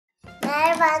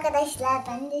Merhaba arkadaşlar,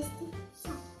 ben Destin.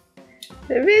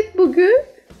 Evet, bugün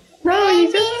ne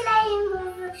oynayacağız?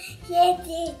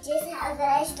 Yedireceğiz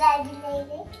arkadaşlar,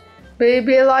 dileyerek.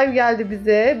 Baby Alive geldi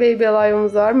bize. Baby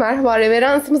Alive'ımız var. Merhaba,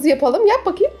 reveransımızı yapalım. Yap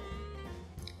bakayım.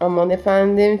 Aman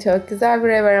efendim, çok güzel bir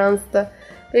reveranstı.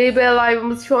 Baby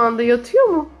Alive'ımız şu anda yatıyor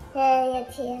mu?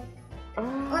 Yatıyor.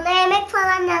 Ona yemek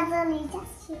falan hazırlayacağız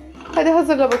şimdi. Hadi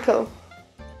hazırla bakalım.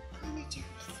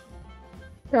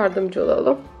 Yardımcı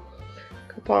olalım.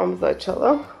 Kapağımızı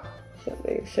açalım.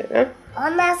 Şöyle geçelim.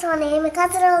 Ondan sonra yemek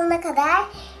hazır olana kadar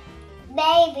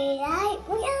Baby'ler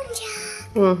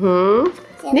uyanacak. Hı.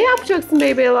 Ne yapacaksın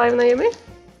Baby Alive'ına yemek?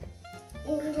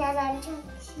 İlgilerden çok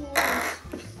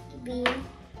gibi.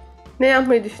 Ne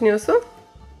yapmayı düşünüyorsun?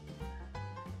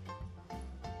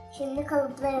 Şimdi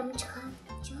kalıplarımı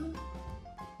çıkartacağım.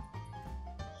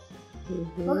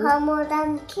 Bu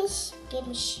hamurdan dikiş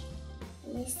girmiş.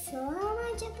 Nesi var mı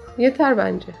acaba? Yeter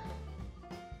bence.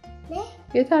 Ne?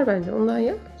 Yeter bence. Ondan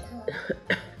yap.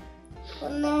 Tamam.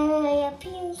 Bunları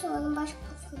yapayım, sonra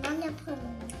başkasından yaparım.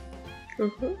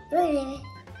 Böyle mi?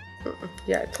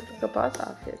 Diğer türlü kapat.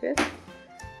 Aferin.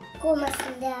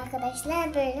 Olmasın diye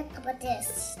arkadaşlar böyle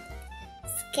kapatıyoruz.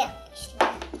 Sık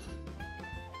yapmışlar.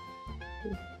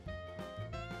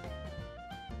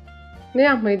 Ne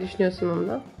yapmayı düşünüyorsun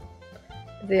onunla?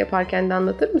 Bize yaparken de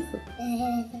anlatır mısın?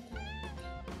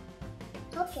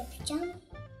 Top yapacağım.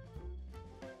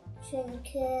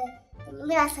 Çünkü bunu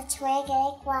biraz açmaya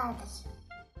gerek vardır.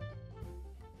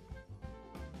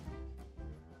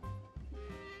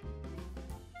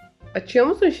 Açıyor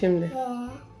musun şimdi?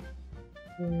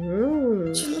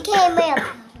 Çünkü elma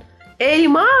yapıyorum.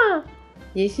 Elma!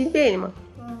 Yeşil bir elma.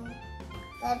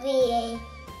 Tabii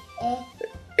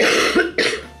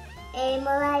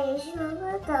elmalar yeşil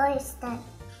olur da o yüzden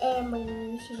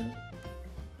elmayı yeşil.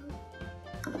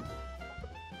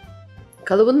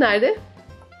 Kalıbın nerede?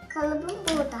 Kalıbım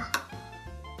burada.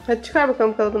 Hadi çıkar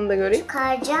bakalım kalıbını da göreyim.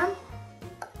 Çıkaracağım.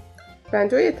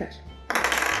 Bence o yeter.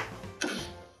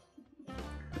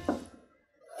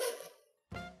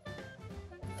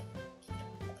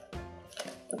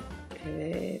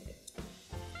 Evet.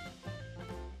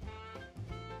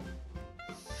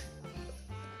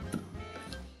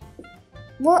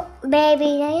 Bu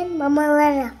bebeğlerin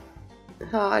mamaları.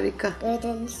 Harika.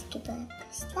 Gördüğünüz gibi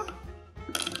arkadaşlar.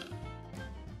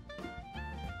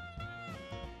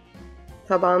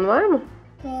 Tabağın var mı?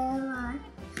 Var.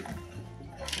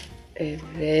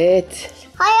 Evet.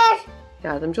 Hayır.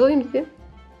 Yardımcı olayım dedim.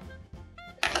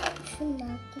 Şundan.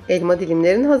 Elma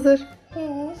dilimlerin hazır.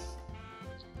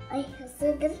 Ay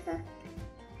hazırdır mı?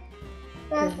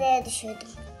 Ben suya düşürdüm.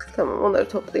 Tamam, onları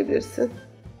toplayabilirsin.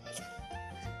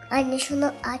 Anne şunu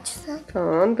açsan.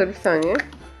 Tamam, dur bir saniye.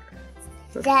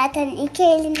 Zaten iki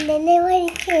elimde ne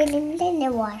var, iki elimde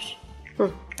ne var.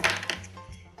 Tamam.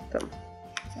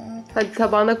 Hadi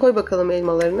tabağına koy bakalım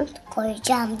elmalarını.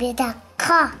 Koyacağım, bir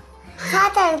dakika.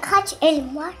 Zaten kaç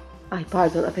elim var? Ay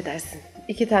pardon, affedersin.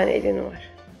 2 tane elin var.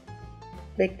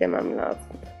 Beklemem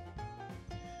lazım.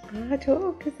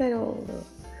 Çok güzel oldu.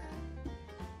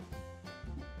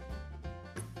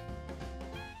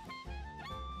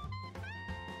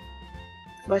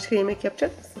 Başka yemek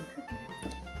yapacak mısın?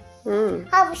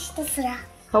 Havuçta sıra.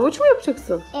 Havuç mu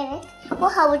yapacaksın? Evet.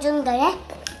 Bu havucun göre.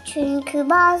 Çünkü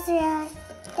bazı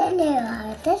yerde ne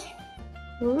vardır?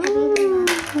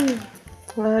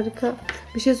 Harika.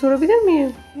 Bir şey sorabilir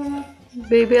miyim?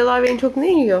 Baby Alive en çok ne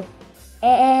yiyor?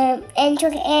 En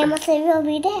çok elma seviyor,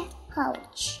 bir de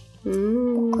havuç.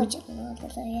 Bu kocaman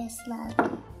orada doyasın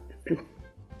lazım.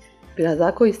 Biraz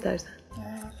daha koy istersen.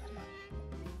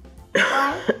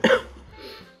 Var.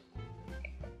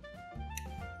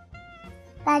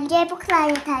 Bence bu kadar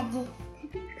yeterli.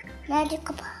 Nerede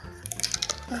kapağı?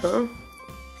 Tamam.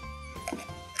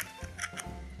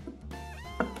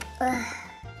 Bu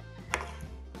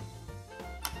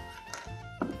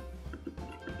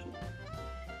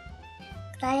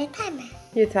kadar yeter mi?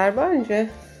 Yeter bence.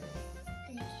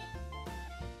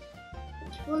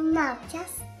 Bunu ne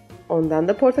yapacağız? Ondan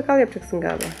da portakal yapacaksın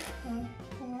galiba.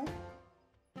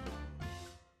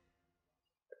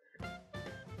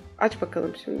 Aç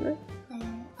bakalım şimdi.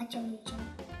 Açamayacağım.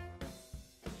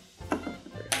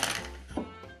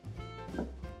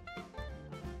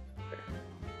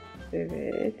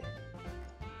 Evet.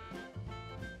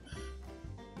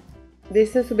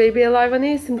 Destin Su Baby Alive'a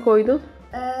ne isim koydun?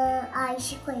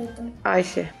 Ayşe koydum.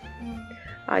 Ayşe.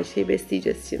 Ayşe'yi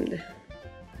besleyeceğiz şimdi.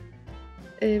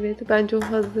 Evet, bence o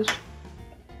hazır.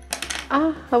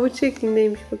 Havuç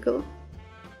şeklindeymiş bakalım.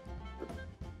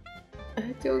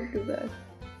 Çok güzel.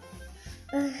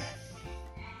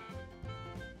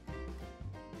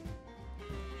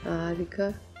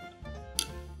 Harika.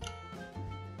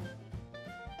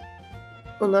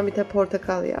 Ondan bir de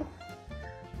portakal yap.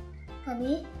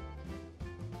 Tabii.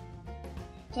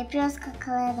 Yapıyoruz,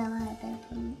 kakaları da vardı.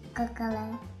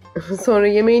 Kakaları. Sonra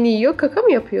yemeğini yiyor, kaka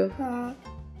mı yapıyor? He.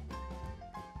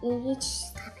 İlginç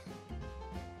tabii.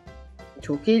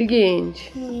 Çok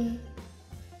ilginç.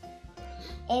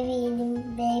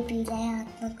 Eminim baby'yle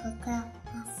hayatla kaka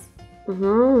yapmaz.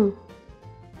 Hı.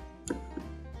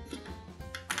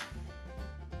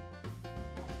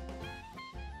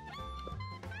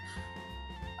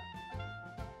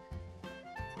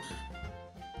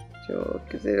 Çok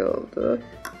güzel oldu.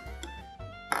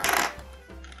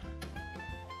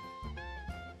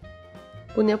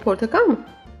 Bu ne, portakal mı?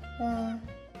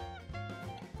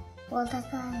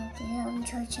 Portakal yapıyorum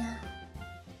çocuğa.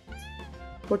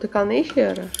 Portakal ne işe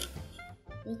yarar?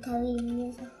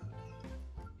 Vitaminimiz.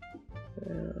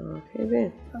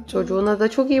 Aferin. Çocuğuna da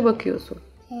çok iyi bakıyorsun.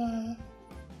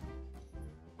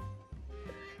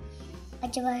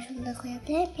 Acaba şunu da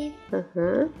koyabilir miyim?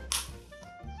 Hı.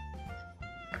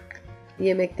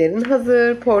 Yemeklerin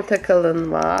hazır.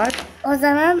 Portakalın var. O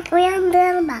zaman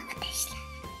uyandıralım arkadaşlar.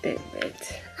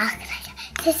 Evet.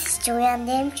 Arkadaşlar sessizce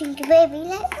uyandıralım çünkü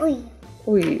bebeğler uyuyor.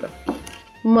 Uyuyor.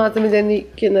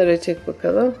 Malzemelerini kenara çek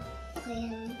bakalım.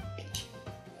 Uyuyor.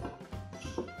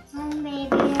 Sen bebeği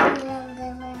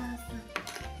uyandırma lazım.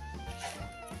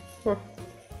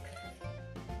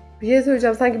 Bir şey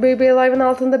söyleyeceğim. Sanki Baby Alive'ın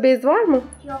altında bez var mı?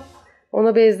 Yok.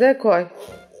 Ona bezle koy.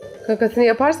 Kakasını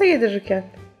yaparsa yedirirken.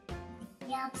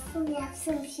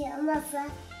 Yapsın bir şey olmazsa.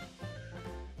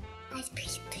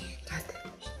 Hadi.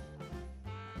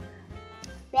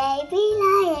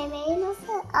 Baby'ler yemeği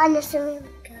nasıl? Annesine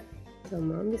bakıyorum.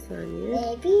 Tamam, bir saniye.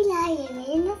 Baby'ler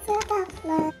yemeği nasıl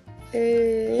tatlı?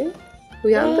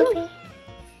 Uyandın mı?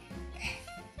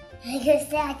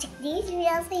 Gözleri açık değil,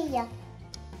 uyansa yiyor.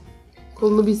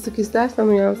 Kolunu bir sık istersen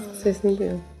uyansın, sesini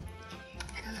duyuyorum.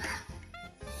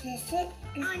 Sesi...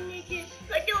 Anneciğim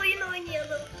hadi oyun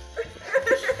oynayalım.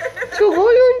 Çok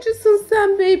oyuncusun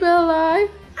sen Baby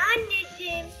Alive.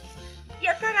 Anneciğim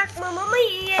yatarak mamamı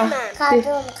yiyemem. Kaldır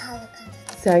onu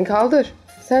kaldır.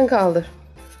 Sen kaldır.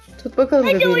 Tut bakalım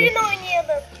Hadi bebeğini. oyun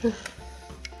oynayalım.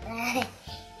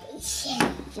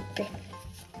 Gibi.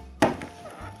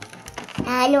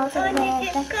 Yani o zaman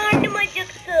Anneciğim karnım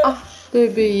acıktı. Ah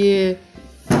bebeği.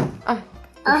 Ay.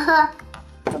 Aha.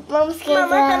 Tutmamız gerekiyor.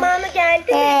 Mama zamanı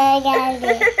geldi mi?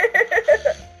 Geldi.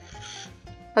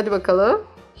 Hadi bakalım.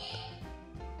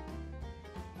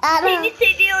 Seni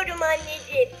seviyorum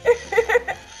anneciğim.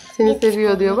 Seni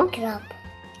seviyor diyor bak. Mikrop.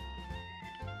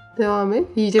 Devam et.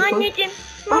 Yiyecek o. Anneciğim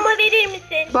mama verir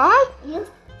misin? Bak.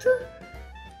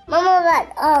 Mama ver.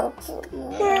 Al.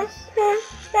 Ver.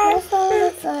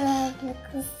 Nasıl sarardı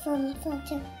kız sana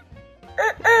saçım.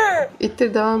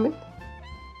 İttir, devam et.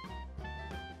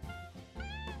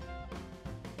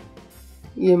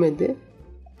 Yemedi.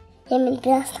 Yemin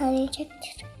biraz tane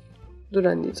yiyecektir. Dur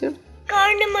anneciğim.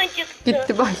 Karnım acıktı.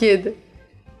 Gitti bak, yedi.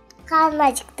 Karnı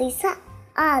acıktıysa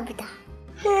al bir daha.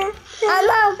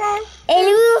 Anam.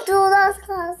 Elimi yutuyor az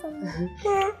kalsın.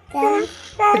 Tamam.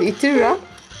 Hadi ittir biraz.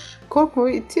 Korkma,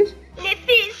 ittir.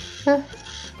 Nefis. Heh.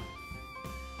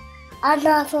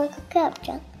 Ondan sonra kaka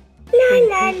yapacak. La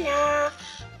la la.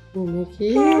 Yemek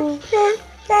yiyor.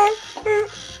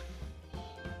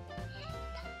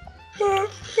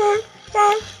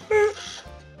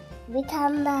 Bir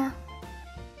tane daha.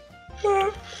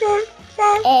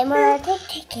 Elmaları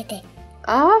tek yedi.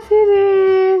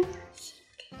 Aferin.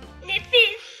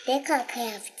 Nefis. Ne kaka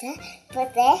yaptı? Bu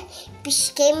da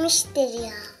pişkemiştir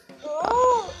ya.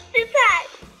 Oo,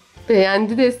 süper.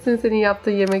 Beğendi Destin senin yaptığı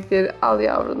yemekleri. Al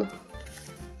yavrunu.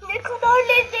 Ne kadar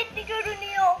lezzetli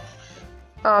görünüyor.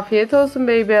 Afiyet olsun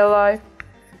Baby Alive.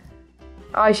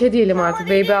 Ayşe diyelim artık.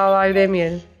 Baby Alive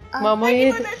demeyelim. Mama Hadi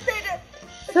yedi. bana sarıl.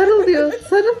 Sarıl diyor.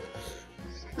 Sarıl.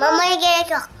 Mamaya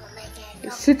gerek yok. Mamaya gerek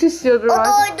yok. Süt istiyordur. O bak.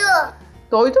 doydu.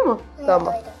 Doydu mu?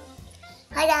 Tamam. Doydu.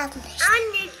 Hadi altını işte.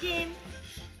 Anneciğim.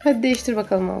 Hadi değiştir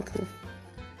bakalım altını.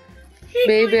 Hiç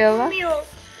Baby uykum Alive. yok.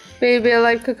 Baby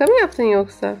Alive kaka mı yaptın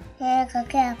yoksa? He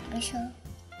kaka yapmış o.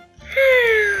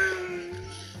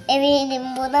 Eminim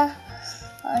buna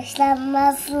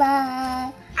hoşlanmazlar.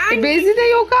 Bezi de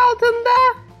yok altında.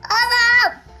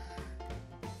 Anam!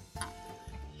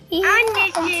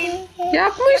 Anneciğim.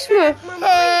 Yapmış mı? Mamamı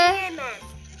yiyemem.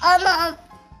 Anam!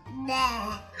 Ne?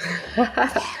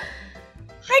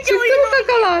 Hadi Çıktı oyun mı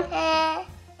kakalar? He.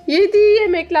 Yediği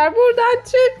yemekler buradan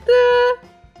çıktı.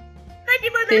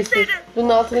 Hadi bana Destin. sarıl. Bunun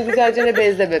altını güzelce ne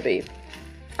bezle bebeğim.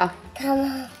 Ah. Tamam.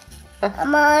 Ah.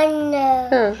 Ama anne.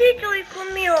 Hı. Hiç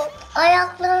uykum yok.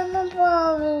 Ayaklarını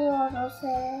bağlıyoruz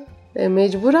hep.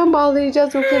 Mecburen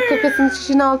bağlayacağız yoksa kakasını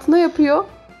şişin altına yapıyor.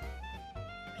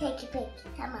 Peki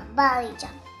tamam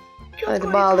bağlayacağım. Çok Hadi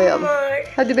uykum bağlayalım. var.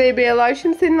 Hadi Baby Alive,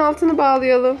 şimdi senin altını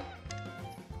bağlayalım.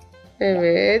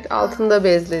 Evet, altını da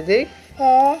bezledik.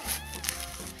 He.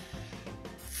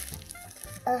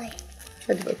 Ay.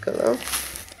 Hadi bakalım.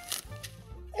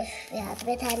 Yardım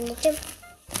et anneciğim.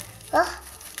 Oh.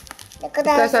 Ne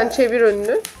kadar İstersen çevir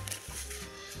önünü.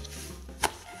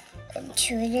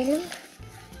 çevirelim.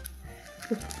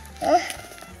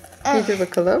 Giydir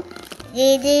bakalım.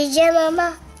 Giydireceğim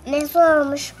ama ne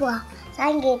zormuş bu.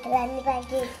 Sen giydir anne, ben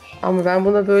giydir. Ama ben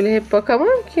buna böyle hep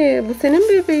bakamam ki. Bu senin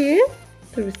bebeğin.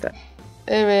 Dur bir saniye.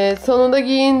 Evet, sonunda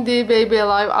giyindi Baby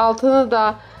Alive. Altını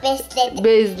da Besledim.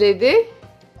 bezledi.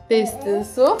 Destin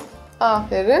Su.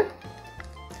 Aferin.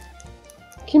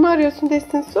 Kimi arıyorsun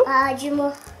Destin Su?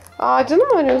 Ağacımı. Ağacını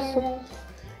mı arıyorsun?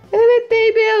 Evet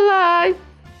Baby Alive.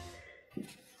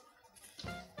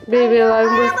 Baby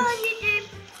Alive burası. Anneciğim.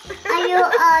 Ay o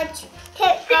ağaç.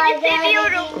 Tekrar Seni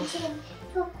seviyorum. geldiğin için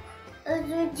çok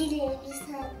özür dilerim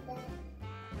senden.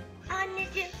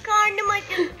 Anneciğim karnım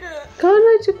acıktı.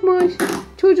 Karnı acıkmış.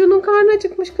 Çocuğunun karnı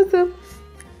acıkmış kızım.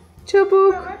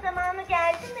 Çabuk. Mama zamanı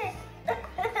geldi mi?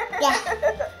 Gel.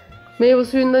 Meyve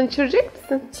suyundan içirecek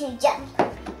misin? İçeceğim.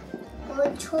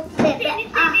 Bu çok bebek. Seni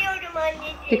seviyorum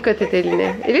anneciğim. Dikkat et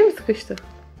eline. Elin mi sıkıştı?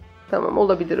 Tamam,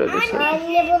 olabilir öyle şey.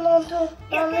 Anne bunu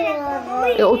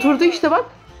tutmamıyor. Oturdu işte bak.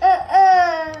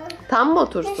 Tam mı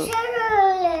otursun?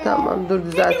 Şöyle. Tamam, dur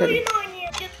Hadi düzeltelim. oyun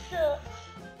oynayacaktı.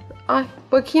 Ay,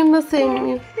 bakayım nasıl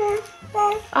emmiyor.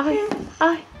 Ay,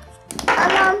 ay,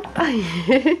 Anam. ay.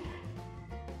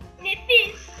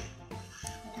 Nefis.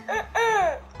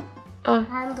 Ay,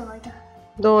 Ben doydum.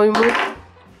 doymuş.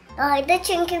 Doydu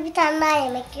çünkü bir tane daha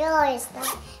yemek yiyor o yüzden.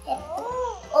 Hep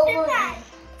o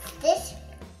Süper.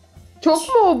 Çok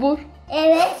mu obur?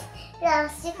 Evet.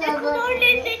 Birazcık Ne kadar olur.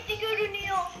 lezzetli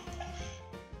görünüyor.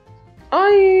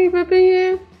 Ay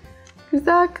bebeğim.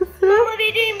 Güzel kızım. Mama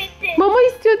verir misin? Mama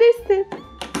istiyor Destin.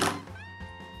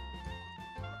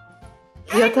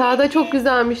 Yatağı da çok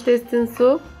güzelmiş Destin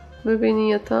Su. Bebeğinin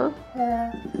yatağı.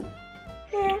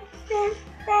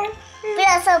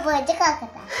 Biraz sabırcık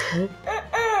hakikaten.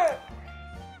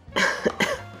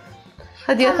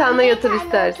 Hadi yatağına yatır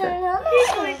istersen.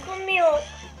 Hiç uykum yok.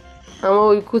 Ama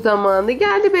uyku zamanı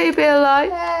geldi Baby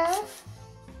Alive.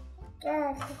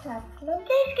 Gel tatlım.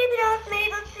 Keşke biraz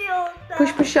meyve suyu olsa.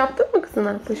 Pış pış yaptın mı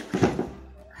kızına? Pış pış.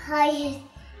 Hayır.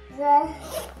 Ben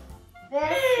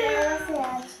nasıl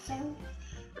açacağım?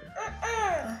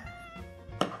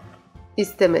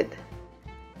 İstemedi.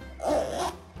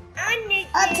 Anneciğim.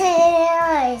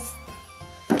 Atıyoruz.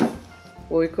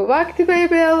 Uyku vakti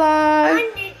Baby Alive.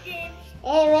 Anneciğim.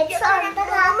 Evet, sonra da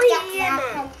kalkacak yiyemem.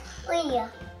 zaten. Uyuyor.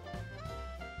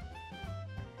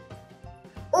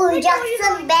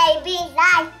 Uyuyacaksın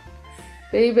babyler.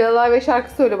 Baby Alive'e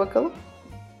şarkı söyle bakalım.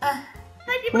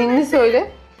 Hadi bana. Ninni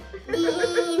söyle.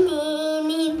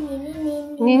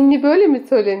 Ninni böyle mi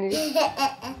söyleniyor?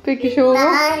 Peki şu oğlum?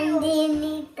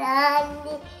 Dandini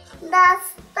dani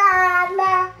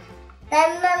dastana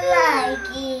danalar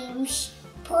giymiş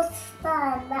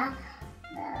postana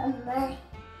danalar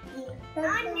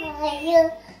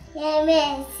danayı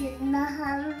yemesin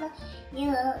nahanda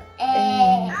yu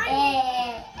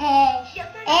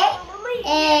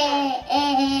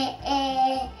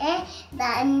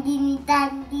dandini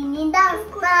dandini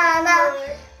dastana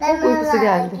Uykusu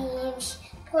geldi. giymiş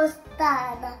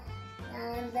postana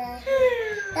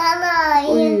danayı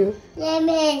Uyuyor.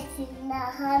 yemesin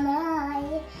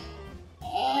nahanayı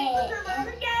Zamanı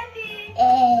geldi.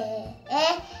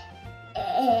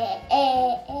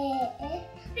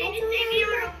 Seni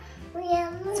seviyorum.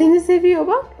 Uyanma. Seni seviyor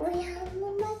bak.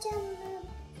 Uyanma canım.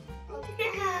 Hadi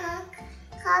kalk.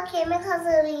 Kalk yemek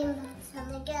hazırlayayım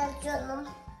sana, gel canım.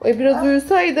 Biraz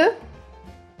uyusaydı.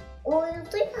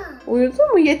 Uyudu ya. Uyudu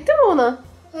mu? Yetti mi ona?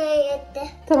 Yetti.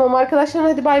 Tamam arkadaşlar,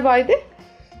 hadi bay bay de.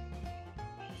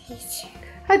 Hiç.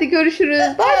 Hadi görüşürüz.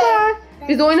 Bay bay.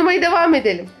 Biz oynamaya devam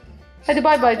edelim. Hadi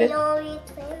bay bay de.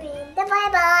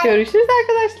 Bay bay. Görüşürüz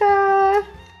arkadaşlar.